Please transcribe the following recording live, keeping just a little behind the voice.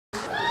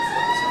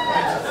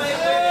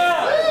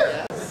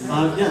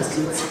Yes,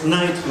 it's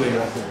Nightwing.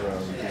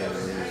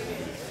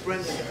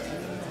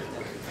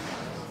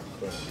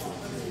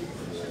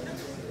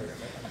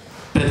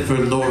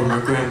 Bedford, Lorimer,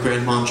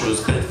 Grand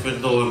Montrose.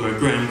 Bedford, Lorimer,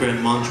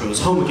 Grand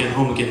Montrose. Home again,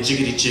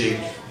 jiggity jig.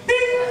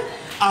 Bing!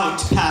 Out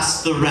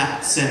past the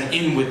rats and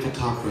in with the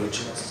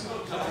cockroaches.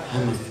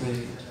 I'm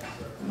afraid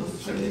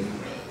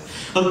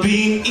of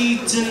being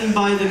eaten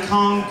by the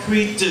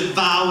concrete,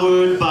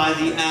 devoured by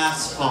the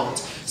asphalt,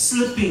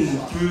 slipping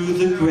through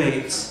the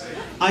grates.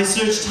 I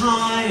searched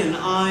high and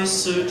I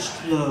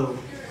searched low.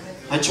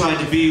 I tried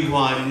to be who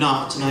I'm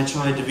not, and I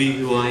tried to be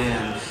who I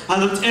am. I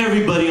looked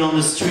everybody on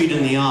the street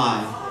in the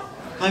eye.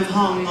 I've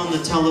hung on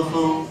the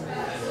telephone.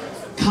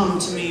 Come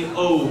to me,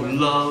 oh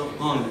love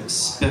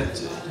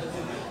unexpected.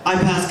 I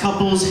passed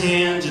couples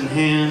hand in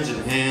hand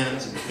in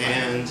hand in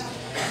hand.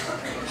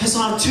 I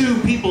saw two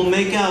people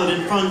make out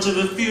in front of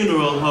a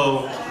funeral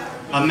home.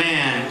 A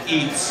man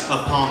eats a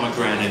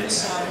pomegranate.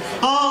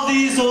 All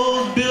these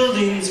old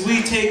buildings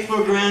we take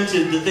for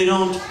granted that they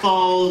don't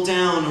fall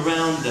down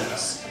around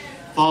us.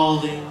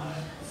 Falling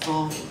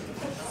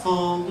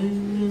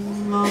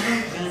in love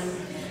again.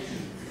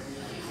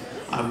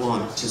 I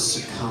want to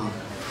succumb.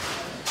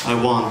 I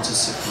want to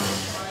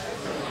succumb.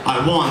 I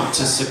want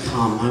to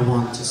succumb. I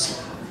want to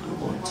succumb.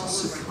 I want to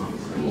succumb.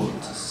 I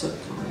want to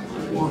succumb.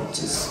 I want to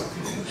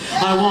succumb.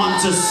 I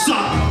want to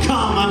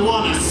succumb. I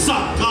want to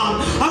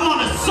succumb. I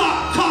want to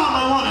succumb.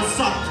 I want to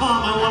succumb.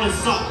 I want to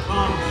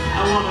succumb.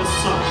 I want to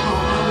succumb.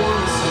 I want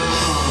to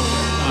succumb.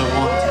 I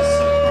want to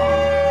succumb.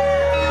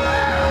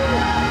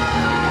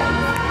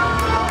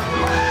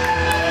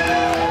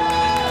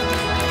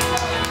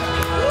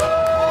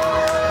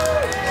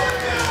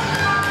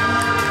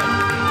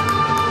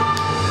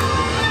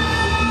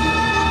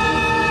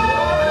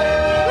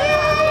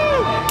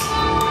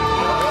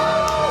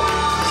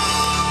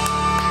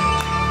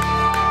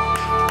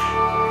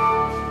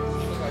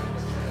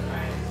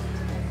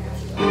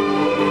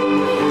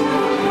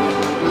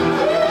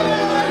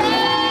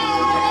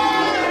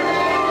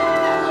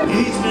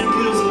 Each man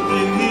kills the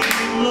thing he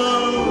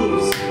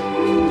loves.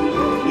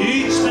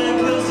 Each man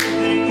kills the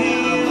thing he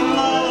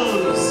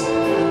loves.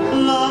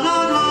 La la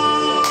la,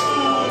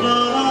 la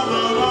la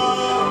la la.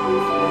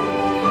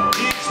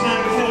 Each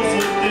man kills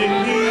the thing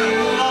he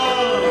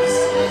loves.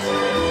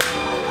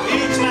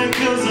 Each man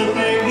kills the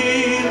thing he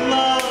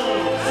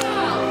loves.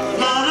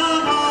 La la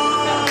la,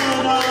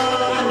 la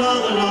la la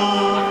la.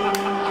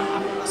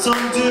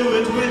 Some do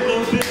it with a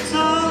bitter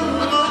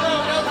love.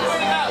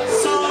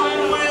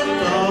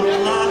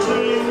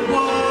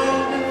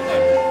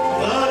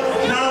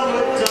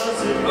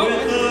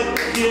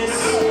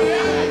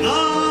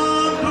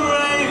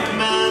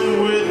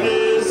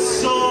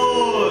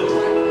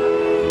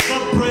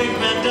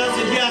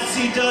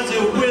 He does it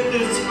with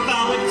his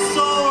phallic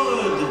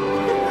sword.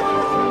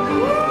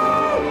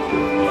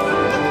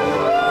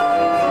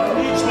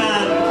 Each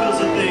man kills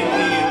a thing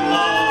he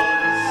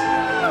loves.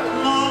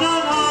 La la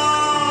la,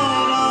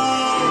 la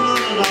la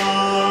la.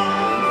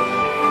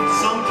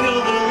 Some kill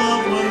their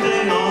love when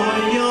they are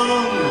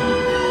young.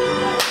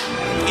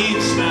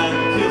 Each man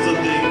kills a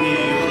thing he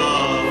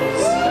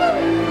loves.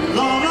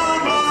 La la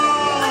la,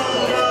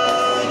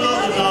 la la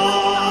la.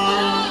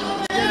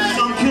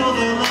 Some kill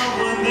their love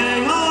when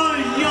they are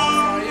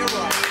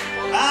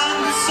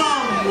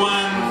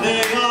when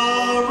they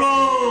are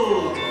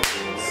old.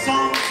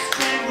 Some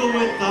strangle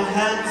with the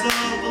hands of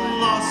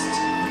lust,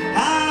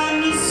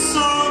 and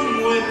some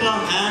with the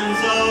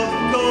hands of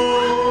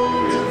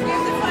gold.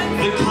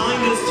 The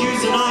kindest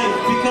use a knife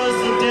because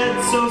the dead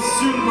so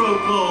soon grow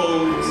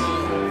cold.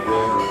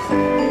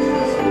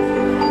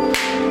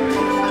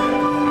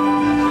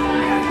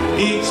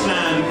 Each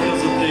man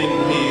kills a thing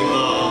he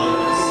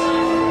loves.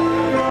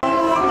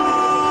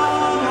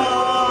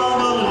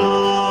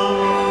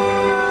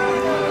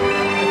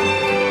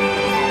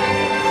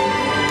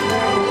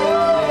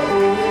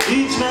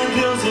 Each man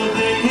kills a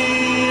thing he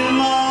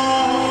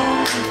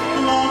loves.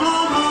 La la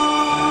la,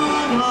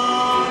 la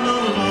la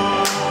la.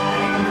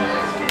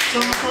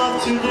 Some fought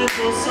too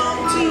little,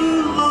 some too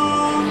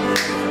long.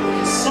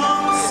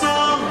 Some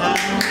sell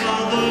and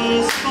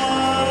others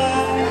buy.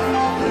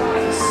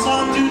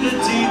 Some do the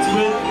deeds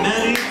with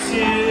many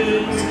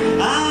tears,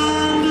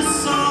 and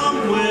some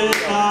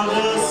without a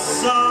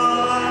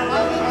sigh.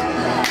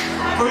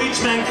 For each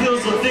man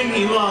kills the thing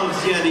he loves,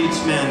 yet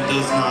each man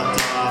does not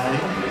die.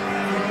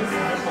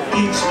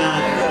 Each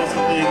man kills a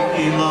thing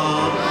he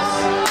loves.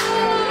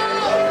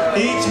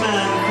 Each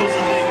man kills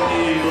a thing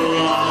he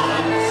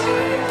loves.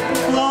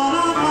 La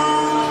la la,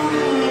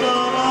 la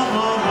la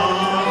la la.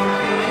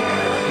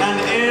 And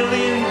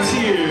alien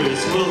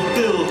tears will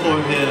fill for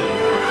him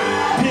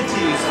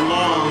pity's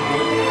long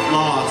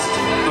lost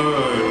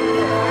earth.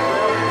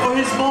 For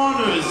his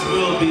mourners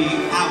will be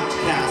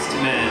outcast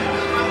men,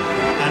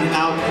 and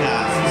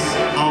outcasts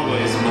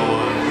always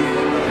mourn.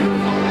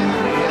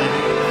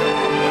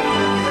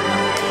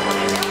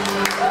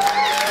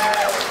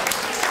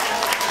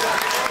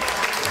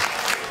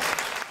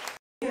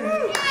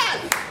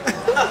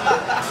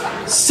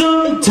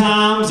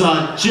 Sometimes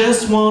I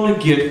just want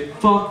to get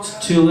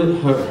fucked till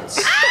it hurts.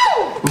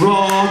 Ow!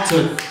 Raw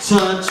to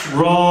touch,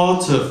 raw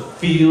to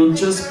feel,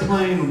 just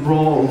plain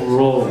raw,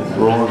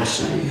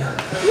 raunchy.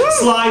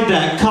 Slide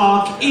that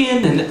cock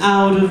in and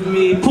out of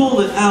me, pull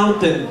it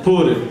out then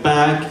put it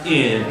back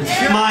in.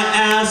 My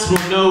ass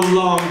will no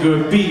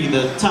longer be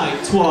the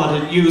tight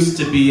twat it used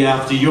to be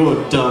after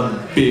you're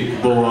done,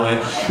 big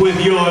boy. With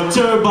your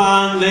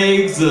turbine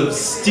legs of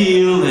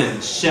steel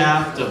and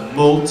shaft of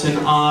molten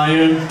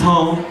iron,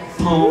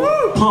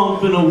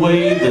 pumping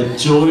away the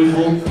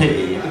joyful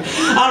pain.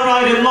 I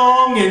ride it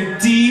long and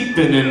deep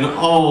and in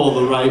all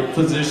the right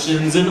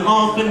positions, and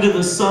off into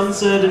the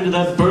sunset, into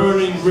that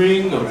burning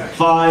ring of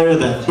fire,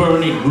 that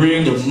burning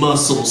ring of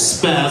muscle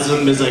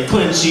spasm as I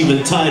clench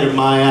even tighter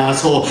my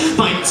asshole,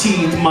 my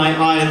teeth, my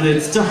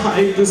eyelids, to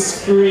hide the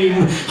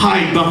scream,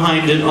 hide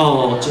behind it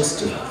all, just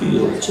to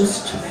feel,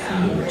 just to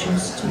feel,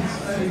 just to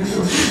feel.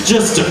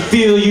 Just to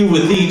feel you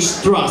with each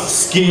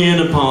thrust,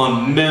 skin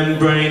upon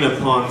membrane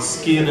upon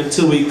skin,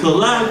 until we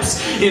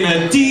collapse in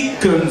a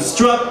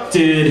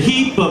deconstructed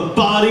heap of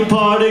body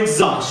part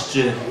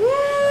exhaustion.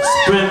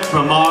 Sprint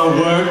from our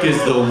work as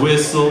the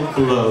whistle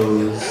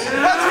blows.